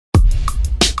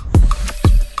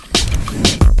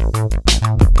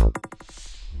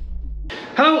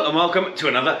Hello and welcome to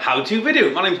another how-to video.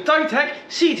 My name's Ditech,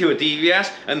 C2 at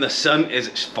DVS, and the sun is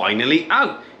finally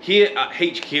out here at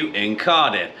HQ in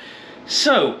Cardiff.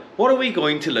 So, what are we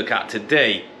going to look at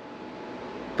today?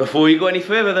 Before you go any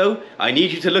further though, I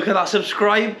need you to look at that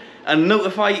subscribe and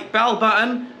notify bell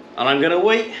button, and I'm gonna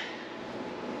wait.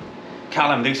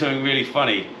 Callum, do something really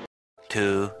funny.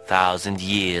 2,000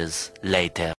 years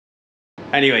later.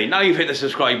 Anyway, now you've hit the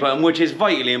subscribe button, which is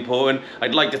vitally important.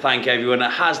 I'd like to thank everyone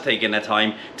that has taken their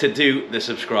time to do the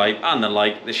subscribe and the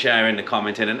like, the sharing, the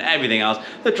commenting and everything else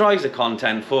that drives the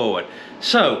content forward.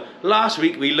 So, last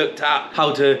week we looked at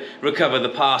how to recover the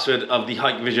password of the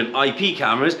Hikvision IP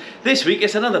cameras. This week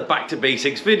it's another back to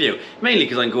basics video, mainly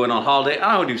because I'm going on holiday and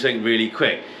I want to do something really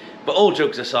quick. But all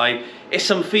jokes aside, it's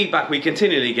some feedback we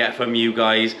continually get from you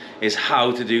guys is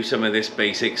how to do some of this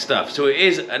basic stuff. So it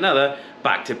is another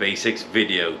back to basics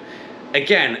video.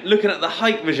 Again, looking at the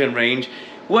Hikvision range,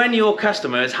 when your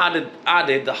customers had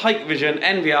added the Hikvision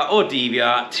NVR or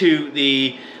DVR to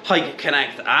the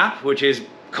Hik-Connect app, which is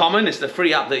common, it's the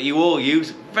free app that you all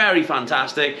use, very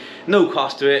fantastic, no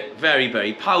cost to it, very,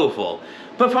 very powerful.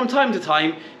 But from time to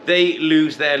time, they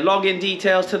lose their login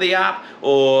details to the app,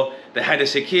 or the head of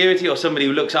security or somebody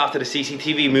who looks after the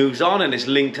CCTV moves on and it's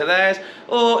linked to theirs,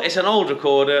 or it's an old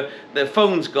recorder, the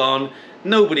phone's gone,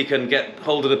 nobody can get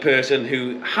hold of the person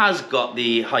who has got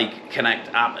the Hik-Connect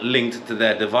app linked to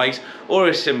their device, or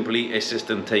is simply a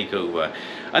system takeover.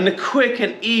 And the quick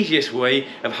and easiest way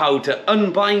of how to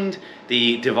unbind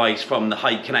the device from the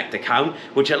Hik-Connect account,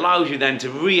 which allows you then to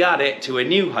re-add it to a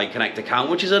new Hik-Connect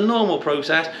account, which is a normal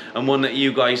process and one that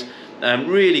you guys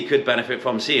really could benefit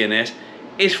from seeing this,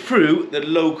 is through the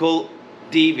local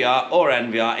DVR or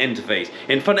NVR interface.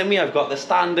 In front of me I've got the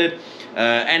standard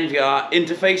NVR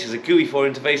interface, it's a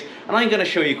GUI4 interface, and I'm going to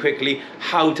show you quickly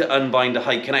how to unbind a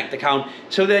Hik-Connect account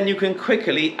so then you can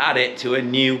quickly add it to a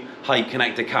new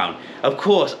Hik-Connect account. Of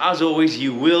course, as always,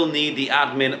 you will need the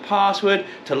admin password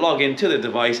to log into the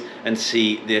device and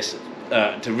see this,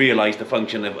 to realise the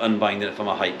function of unbinding it from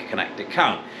a Hik-Connect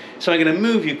account. So I'm going to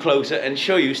move you closer and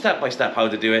show you step by step how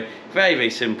to do it. Very,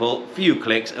 very simple, few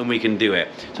clicks and we can do it.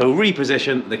 So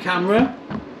reposition the camera.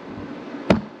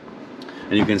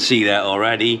 And you can see there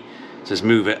already, just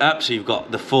move it up so you've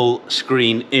got the full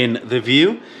screen in the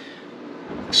view.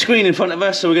 Screen in front of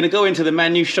us, so we're going to go into the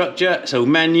menu structure. So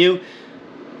menu,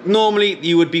 normally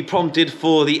you would be prompted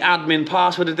for the admin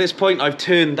password at this point. I've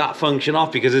turned that function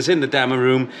off because it's in the demo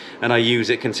room and I use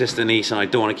it consistently, so I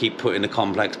don't want to keep putting the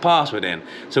complex password in.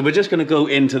 So we're just going to go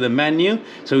into the menu.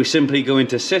 So we simply go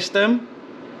into system,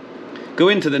 go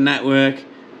into the network,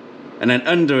 and then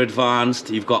under advanced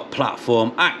you've got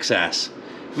platform access.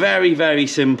 Very, very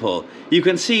simple. You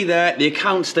can see there the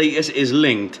account status is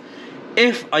linked.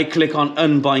 If I click on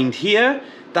unbind here,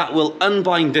 that will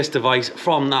unbind this device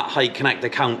from that Hik-Connect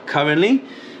account currently,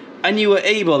 and you are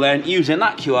able then, using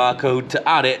that QR code, to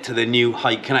add it to the new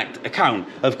Hik-Connect account.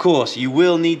 Of course, you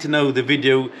will need to know the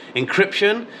video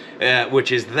encryption,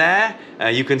 which is there.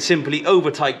 You can simply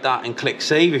overtype that and click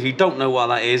save. If you don't know what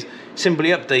that is, simply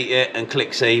update it and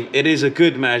click save. It is a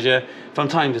good measure from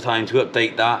time to time to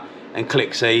update that and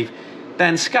click save.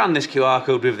 Then scan this QR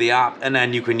code with the app, and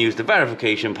then you can use the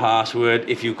verification password.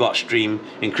 If you've got stream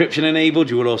encryption enabled,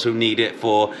 you will also need it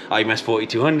for IMS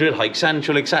 4200, Hike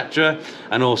Central, etc.,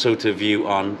 and also to view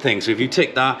on things. So if you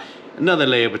tick that, another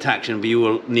layer of protection, but you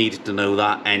will need to know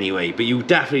that anyway. But you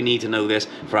definitely need to know this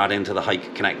for adding to the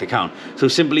Hik-Connect account. So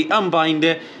simply unbind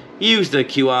it, use the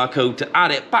QR code to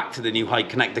add it back to the new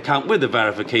Hik-Connect account with the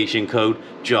verification code,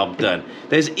 job done.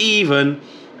 There's even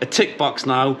a tick box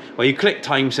now where you click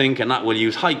time sync, and that will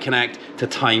use Hik-Connect to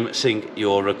time sync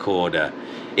your recorder.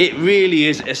 It really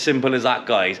is as simple as that,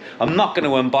 guys. I'm not going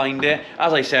to unbind it.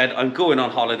 As I said, I'm going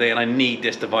on holiday and I need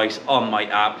this device on my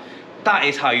app. That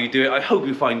is how you do it. I hope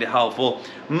you find it helpful.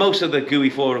 Most of the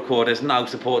GUI4 recorders now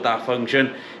support that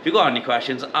function. If you've got any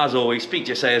questions, as always, speak to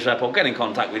your sales rep or get in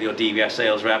contact with your DVS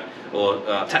sales rep or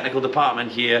technical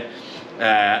department here.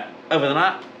 Other than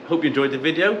that, hope you enjoyed the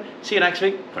video. See you next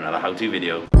week for another how-to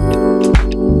video.